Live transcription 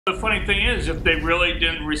the funny thing is, if they really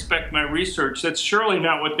didn't respect my research, that's surely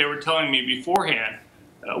not what they were telling me beforehand.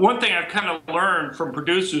 One thing I've kind of learned from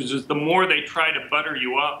producers is the more they try to butter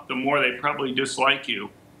you up, the more they probably dislike you.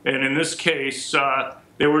 And in this case,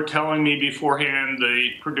 they were telling me beforehand, the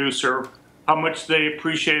producer, how much they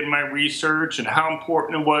appreciated my research and how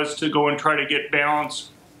important it was to go and try to get balance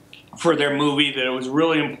for their movie, that it was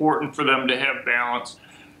really important for them to have balance.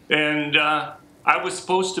 And I was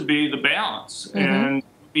supposed to be the balance, and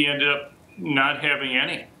we ended up not having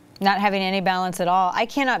any. Not having any balance at all. I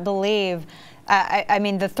cannot believe. I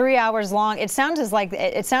mean, the 3 hours long. It sounds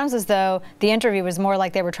as though the interview was more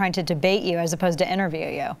like they were trying to debate you as opposed to interview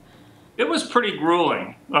you. It was pretty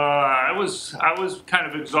grueling. I was kind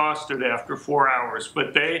of exhausted after 4 hours,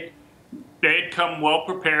 but they had come well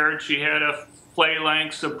prepared. She had a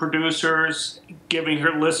phalanx of producers giving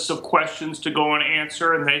her lists of questions to go and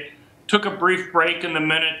answer, and they took a brief break in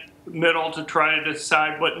the middle to try to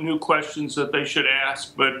decide what new questions that they should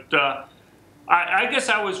ask. But I guess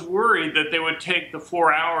I was worried that they would take the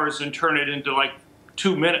 4 hours and turn it into like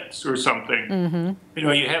 2 minutes or something. You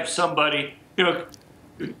know, you have somebody, you know,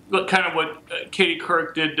 kind of what Katie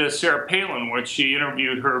Couric did to Sarah Palin, where she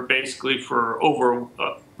interviewed her basically for over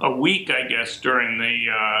a week, I guess, during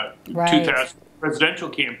the 2000 presidential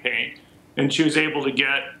campaign. And she was able to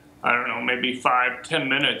get, I don't know, maybe 5-10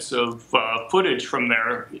 minutes of footage from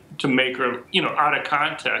there to make her, you know, out of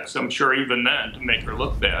context, I'm sure even then, to make her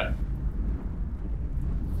look bad.